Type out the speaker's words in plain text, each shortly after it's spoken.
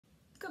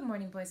Good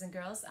morning, boys and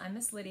girls. I'm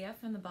Miss Lydia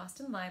from the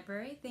Boston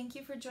Library. Thank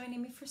you for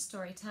joining me for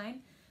story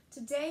time.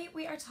 Today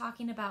we are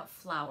talking about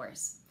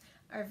flowers.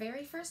 Our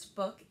very first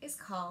book is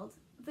called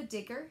The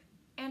Digger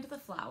and the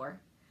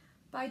Flower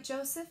by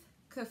Joseph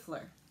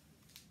Kuffler.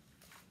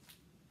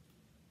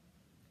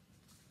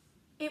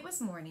 It was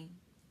morning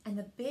and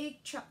the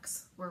big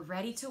trucks were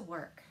ready to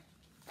work.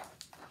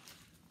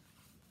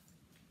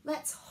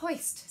 "Let's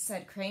hoist,"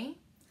 said Crane.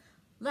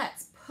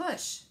 "Let's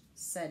push,"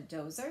 said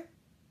Dozer.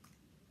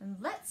 "And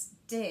let's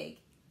dig,"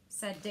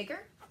 said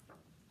Digger.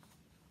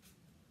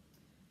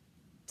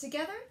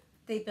 Together,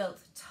 they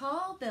built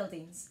tall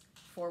buildings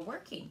for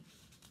working.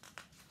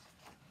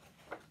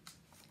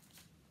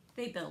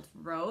 They built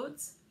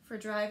roads for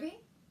driving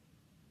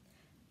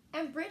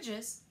and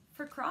bridges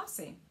for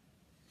crossing.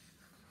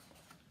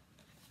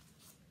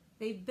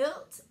 They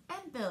built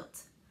and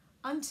built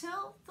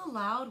until the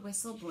loud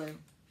whistle blew.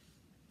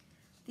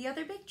 The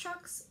other big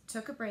trucks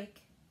took a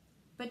break,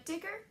 but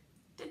Digger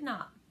did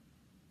not.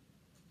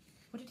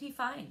 What did he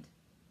find?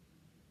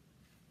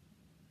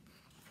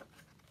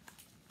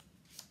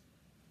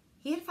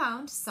 He had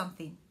found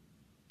something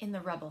in the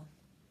rubble.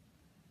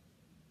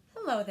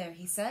 "Hello there,"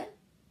 he said.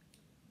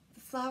 The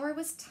flower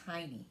was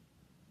tiny,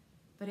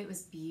 but it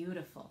was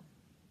beautiful.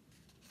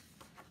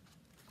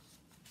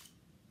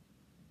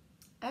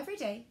 Every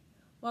day,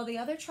 while the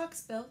other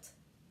trucks built,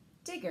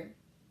 Digger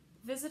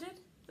visited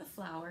the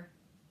flower.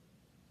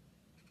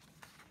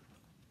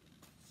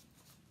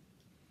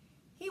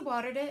 He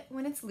watered it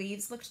when its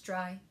leaves looked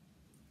dry.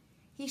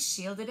 He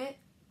shielded it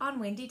on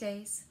windy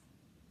days.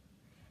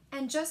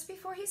 And just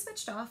before he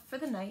switched off for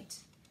the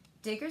night,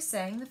 Digger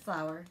sang the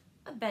flower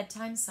a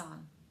bedtime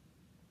song.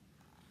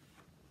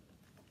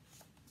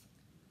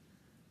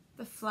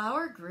 The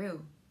flower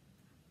grew,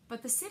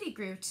 but the city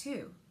grew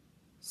too.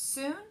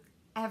 Soon,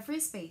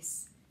 every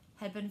space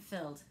had been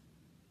filled.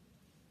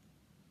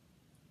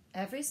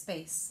 Every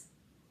space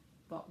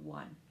but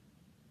one.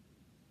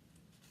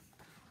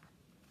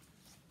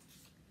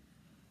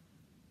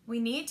 "We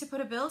need to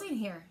put a building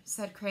here,"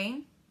 said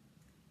Crane,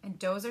 and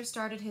Dozer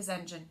started his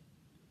engine.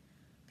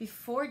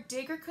 Before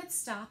Digger could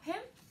stop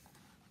him,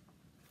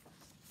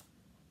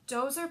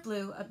 Dozer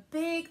blew a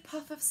big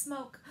puff of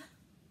smoke,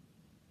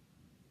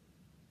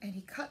 and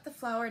he cut the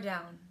flower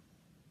down.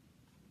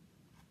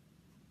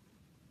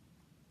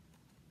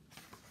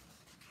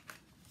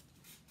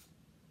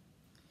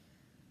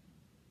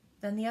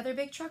 Then the other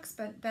big trucks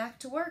went back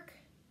to work,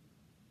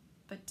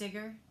 but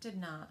Digger did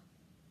not.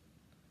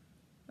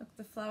 Look,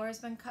 the flower's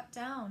been cut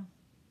down.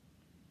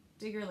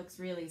 Digger looks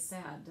really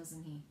sad,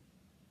 doesn't he?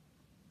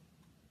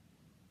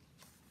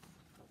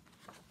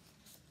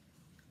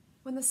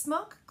 When the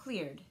smoke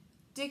cleared,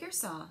 Digger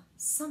saw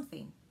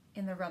something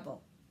in the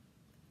rubble.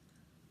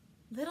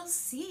 "Little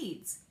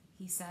seeds,"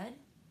 he said.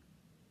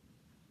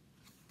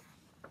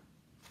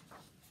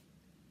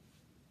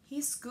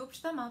 He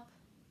scooped them up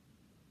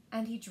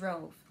and he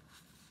drove.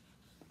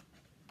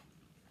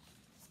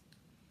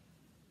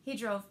 He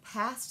drove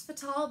past the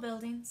tall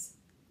buildings,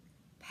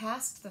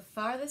 past the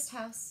farthest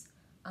house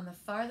on the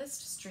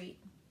farthest street.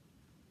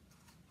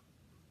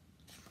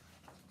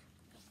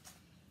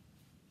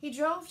 He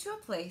drove to a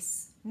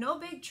place no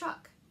big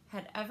truck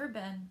had ever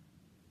been.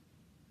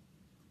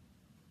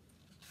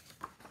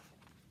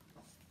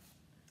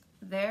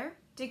 There,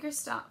 Digger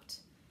stopped.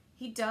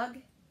 He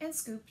dug and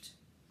scooped,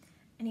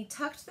 and he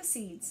tucked the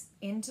seeds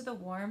into the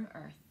warm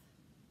earth.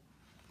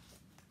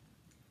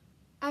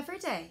 Every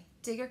day,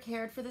 Digger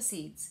cared for the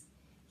seeds.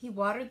 He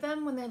watered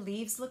them when their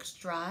leaves looked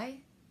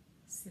dry.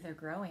 See, they're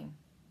growing.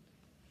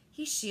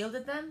 He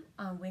shielded them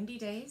on windy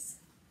days.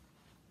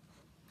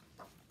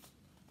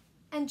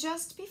 And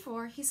just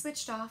before he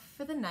switched off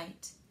for the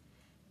night,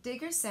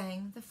 Digger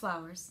sang the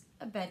flowers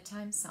a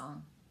bedtime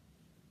song.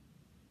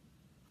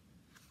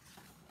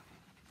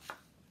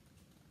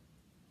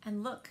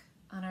 And look,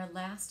 on our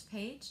last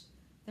page,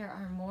 there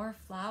are more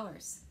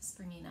flowers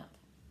springing up.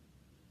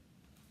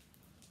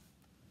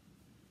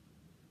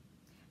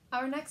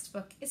 Our next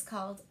book is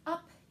called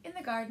Up in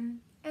the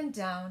Garden and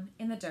Down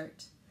in the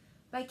Dirt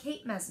by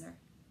Kate Mesner,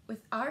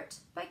 with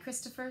art by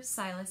Christopher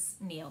Silas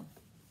Neal.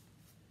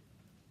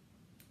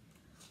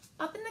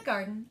 Up in the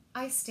garden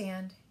I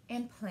stand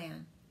and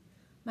plan,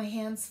 my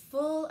hands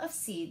full of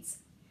seeds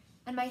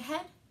and my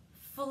head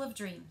full of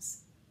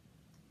dreams.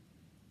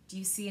 Do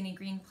you see any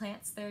green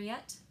plants there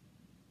yet?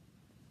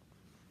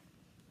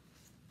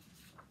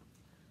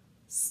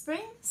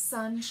 Spring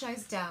sun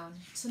shines down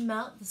to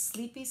melt the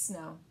sleepy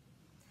snow.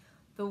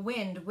 The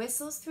wind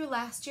whistles through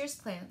last year's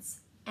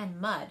plants,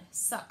 and mud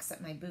sucks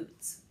at my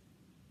boots.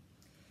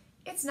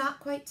 It's not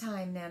quite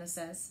time, Nana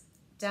says.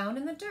 Down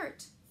in the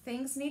dirt,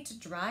 things need to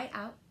dry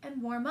out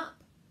and warm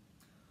up.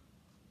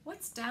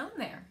 What's down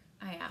there?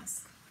 I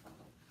ask.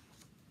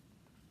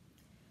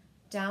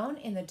 Down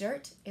in the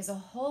dirt is a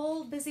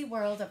whole busy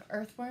world of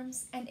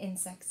earthworms and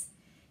insects,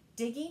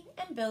 digging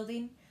and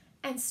building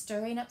and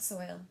stirring up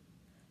soil.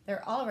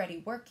 They're already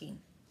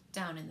working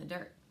down in the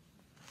dirt.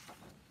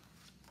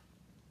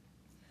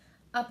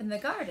 Up in the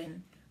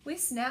garden, we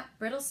snap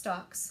brittle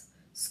stalks,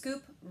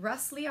 scoop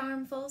rustly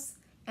armfuls,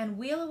 and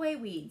wheel away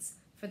weeds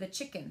for the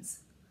chickens.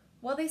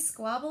 While they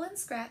squabble and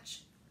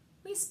scratch,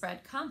 we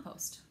spread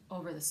compost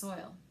over the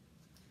soil.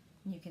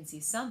 And you can see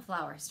some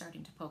flowers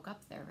starting to poke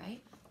up there,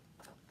 right?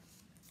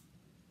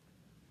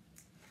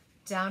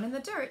 Down in the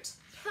dirt,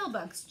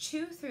 pillbugs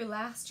chew through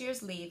last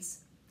year's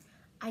leaves.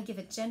 I give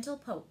a gentle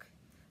poke.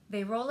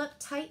 They roll up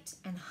tight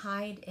and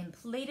hide in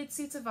plated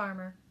suits of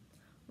armor,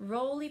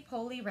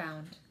 roly-poly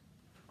round.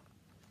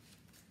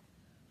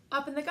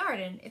 Up in the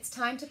garden, it's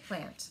time to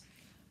plant.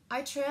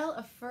 I trail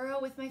a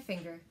furrow with my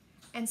finger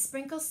and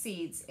sprinkle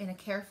seeds in a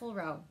careful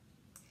row.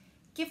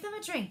 Give them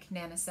a drink,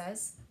 Nana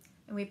says,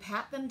 and we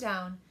pat them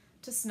down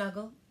to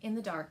snuggle in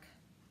the dark.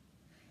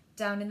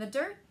 Down in the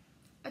dirt,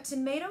 a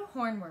tomato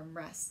hornworm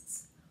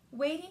rests,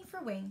 waiting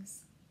for wings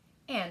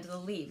and the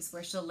leaves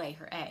where she'll lay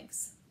her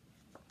eggs.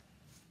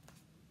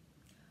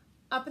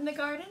 Up in the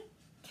garden,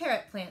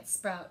 carrot plants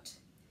sprout,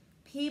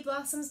 pea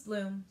blossoms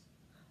bloom,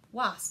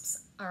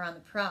 wasps are on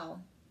the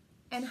prowl,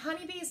 and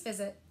honeybees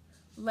visit,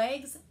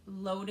 legs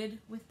loaded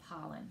with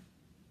pollen.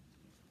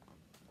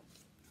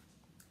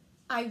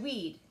 I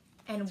weed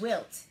and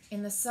wilt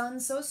in the sun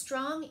so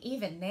strong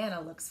even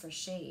Nana looks for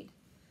shade.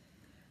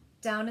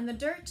 Down in the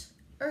dirt,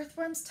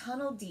 earthworms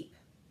tunnel deep.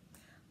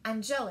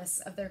 I'm jealous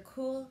of their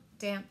cool,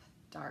 damp,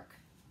 dark.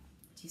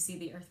 Do you see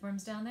the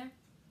earthworms down there?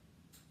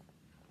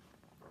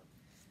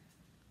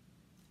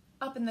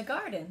 Up in the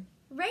garden,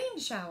 rain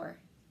shower.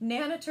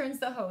 Nana turns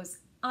the hose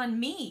on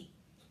me.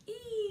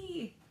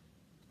 Eee!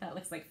 That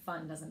looks like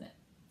fun, doesn't it?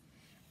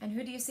 And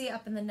who do you see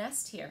up in the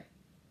nest here?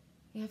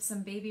 We have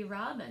some baby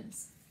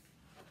robins.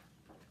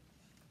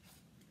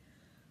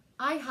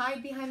 I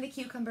hide behind the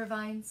cucumber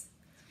vines,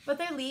 but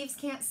their leaves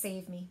can't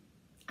save me.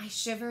 I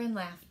shiver and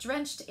laugh,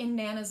 drenched in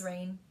Nana's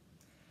rain.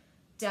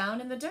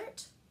 Down in the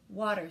dirt,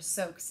 water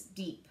soaks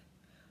deep.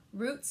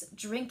 Roots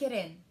drink it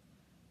in,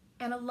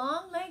 and a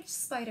long-legged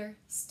spider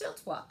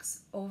stilt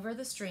walks over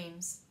the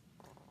streams.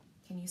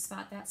 Can you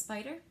spot that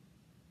spider?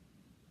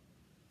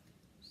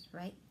 It's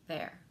right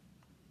there.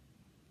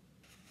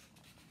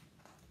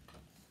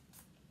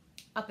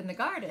 Up in the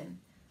garden,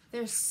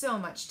 there's so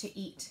much to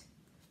eat.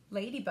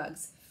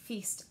 Ladybugs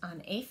feast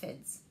on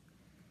aphids.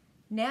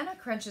 Nana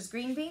crunches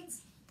green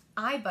beans.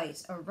 I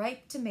bite a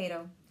ripe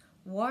tomato,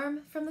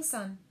 warm from the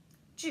sun.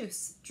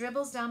 Juice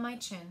dribbles down my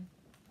chin.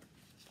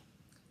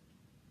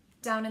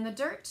 Down in the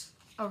dirt,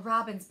 a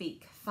robin's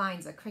beak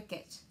finds a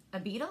cricket, a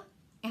beetle,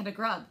 and a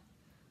grub.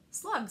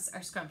 Slugs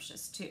are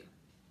scrumptious too.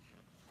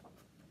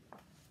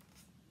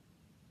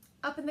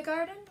 Up in the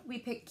garden, we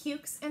pick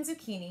cukes and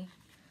zucchini,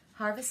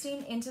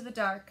 harvesting into the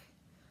dark.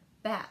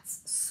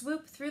 Bats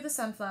swoop through the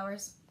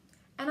sunflowers,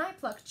 and I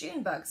pluck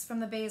June bugs from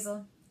the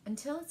basil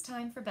until it's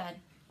time for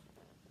bed.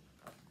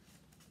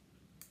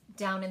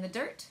 Down in the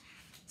dirt,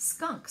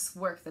 skunks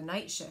work the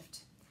night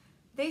shift.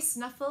 They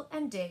snuffle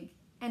and dig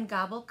and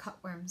gobble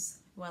cutworms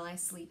while I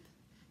sleep.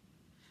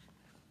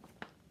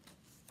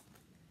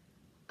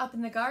 Up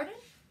in the garden,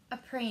 a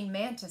praying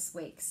mantis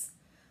wakes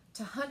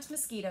to hunt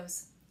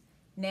mosquitoes.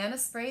 Nana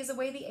sprays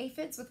away the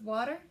aphids with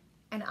water,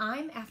 and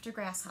I'm after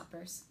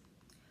grasshoppers,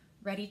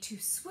 ready to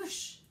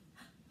swoosh.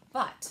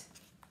 But,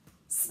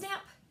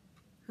 snap!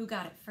 Who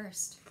got it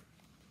first?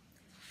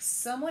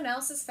 Someone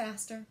else is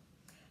faster.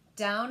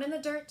 Down in the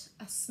dirt,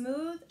 a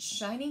smooth,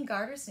 shining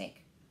garter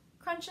snake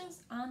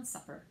crunches on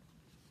supper.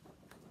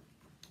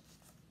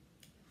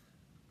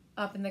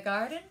 Up in the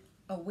garden,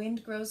 a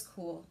wind grows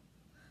cool.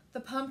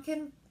 The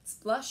pumpkins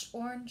blush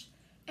orange,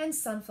 and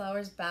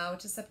sunflowers bow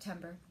to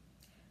September.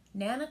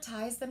 Nana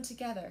ties them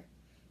together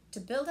to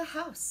build a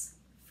house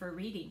for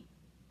reading.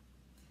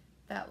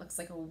 That looks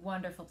like a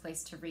wonderful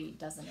place to read,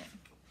 doesn't it?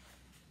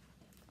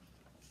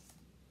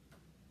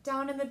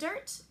 Down in the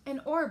dirt,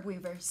 an orb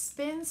weaver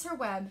spins her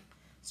web,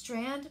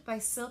 strand by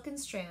silken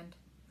strand.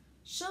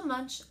 She'll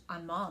munch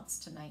on moths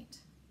tonight.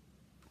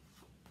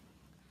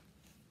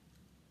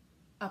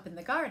 Up in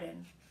the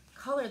garden,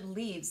 colored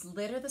leaves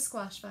litter the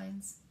squash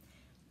vines,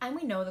 and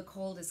we know the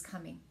cold is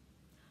coming.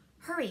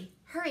 Hurry,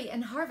 hurry,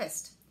 and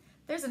harvest.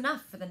 There's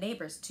enough for the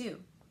neighbors, too.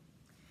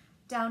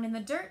 Down in the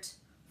dirt,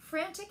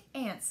 frantic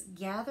ants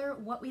gather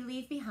what we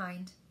leave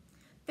behind.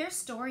 They're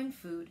storing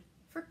food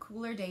for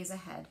cooler days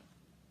ahead.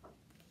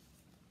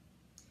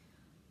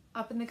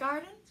 Up in the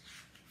garden,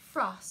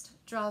 frost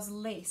draws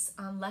lace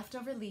on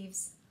leftover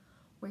leaves,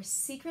 where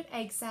secret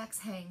egg sacs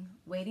hang,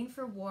 waiting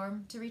for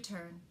warm to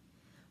return.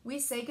 We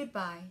say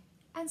goodbye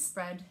and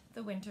spread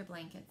the winter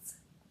blankets.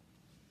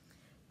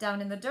 Down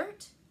in the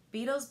dirt,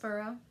 beetles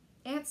burrow,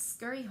 ants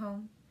scurry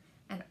home,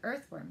 and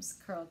earthworms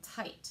curl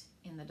tight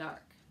in the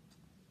dark.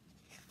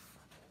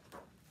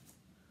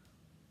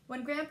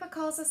 When Grandpa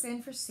calls us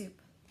in for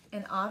soup,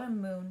 an autumn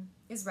moon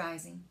is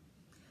rising.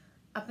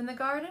 Up in the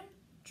garden,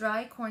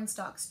 dry corn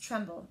stalks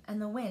tremble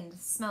and the wind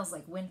smells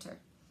like winter.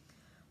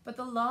 But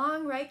the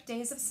long, ripe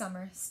days of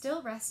summer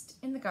still rest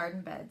in the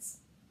garden beds.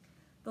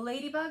 The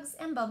ladybugs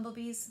and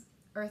bumblebees,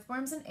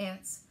 earthworms and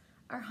ants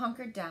are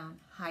hunkered down,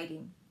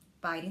 hiding,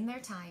 biding their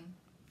time.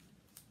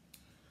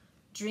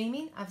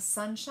 Dreaming of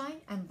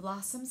sunshine and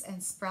blossoms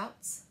and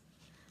sprouts,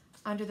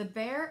 Under the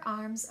bare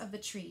arms of the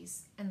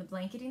trees and the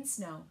blanketing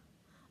snow,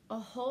 a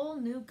whole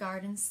new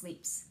garden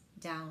sleeps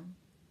down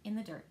in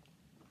the dirt.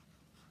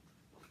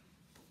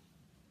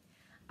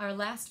 Our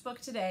last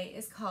book today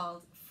is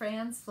called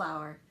Fran's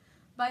Flower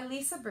by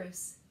Lisa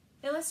Bruce,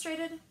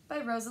 illustrated by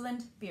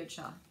Rosalind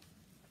Beardshaw.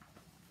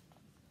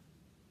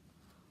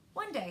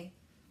 One day,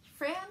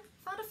 Fran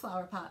found a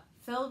flower pot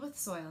filled with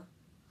soil.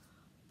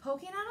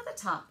 Poking out of the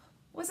top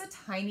was a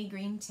tiny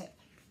green tip.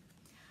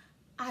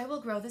 "I will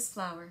grow this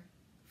flower,"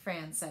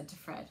 Fran said to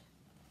Fred.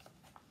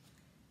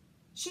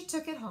 She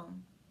took it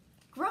home.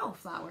 "Grow,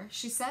 flower,"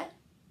 she said,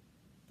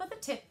 but the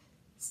tip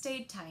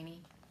stayed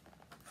tiny.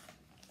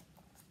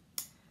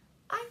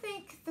 "I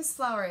think this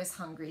flower is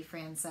hungry,"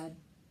 Fran said.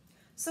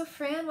 So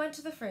Fran went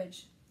to the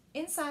fridge.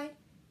 Inside,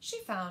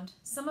 she found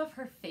some of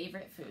her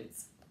favorite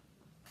foods.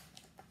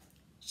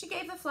 She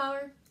gave the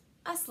flower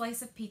a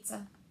slice of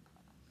pizza.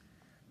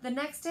 The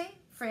next day,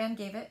 Fran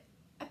gave it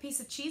a piece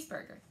of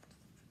cheeseburger.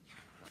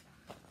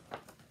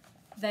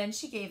 Then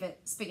she gave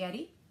it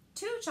spaghetti,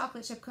 2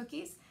 chocolate chip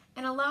cookies,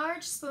 and a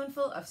large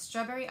spoonful of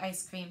strawberry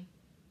ice cream.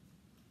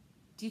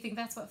 Do you think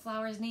that's what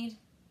flowers need?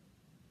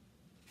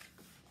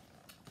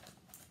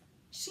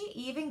 She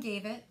even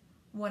gave it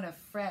one of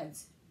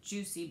Fred's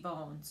juicy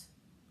bones.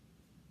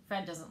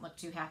 Fred doesn't look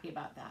too happy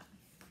about that.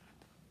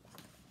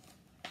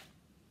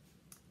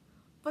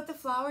 But the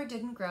flower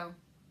didn't grow.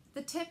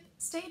 The tip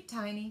stayed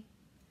tiny,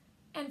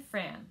 and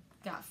Fran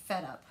got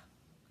fed up.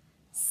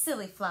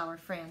 "Silly flower,"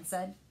 Fran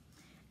said,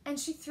 and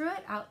she threw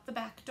it out the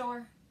back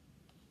door.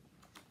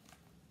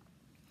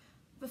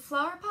 The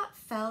flower pot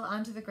fell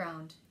onto the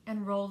ground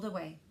and rolled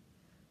away.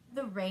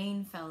 The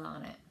rain fell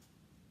on it.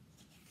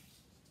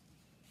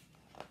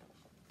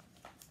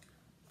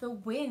 The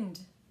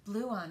wind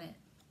blew on it.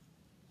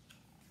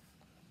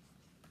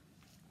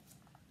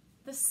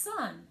 The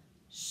sun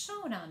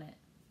shone on it.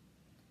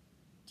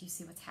 Do you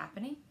see what's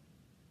happening?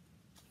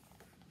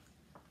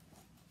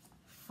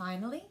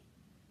 Finally,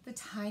 the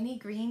tiny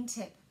green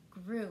tip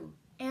grew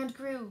and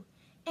grew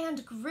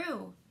and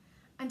grew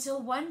until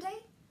one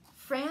day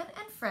Fran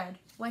and Fred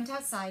went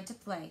outside to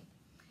play.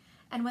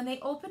 And when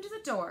they opened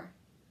the door,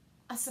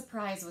 a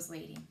surprise was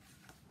waiting.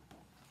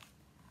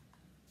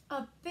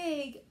 A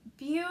big,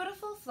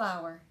 beautiful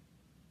flower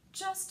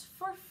just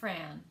for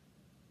Fran.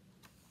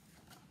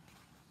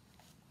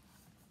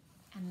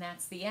 And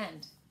that's the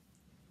end.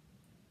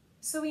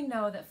 So we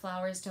know that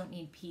flowers don't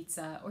need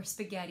pizza or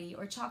spaghetti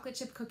or chocolate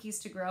chip cookies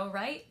to grow,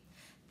 right?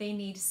 They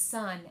need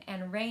sun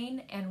and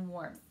rain and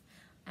warmth.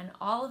 And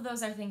all of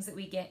those are things that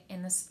we get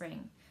in the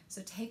spring.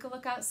 So take a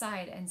look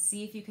outside and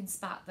see if you can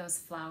spot those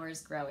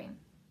flowers growing.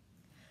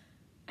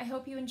 I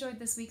hope you enjoyed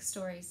this week's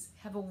stories.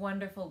 Have a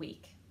wonderful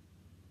week.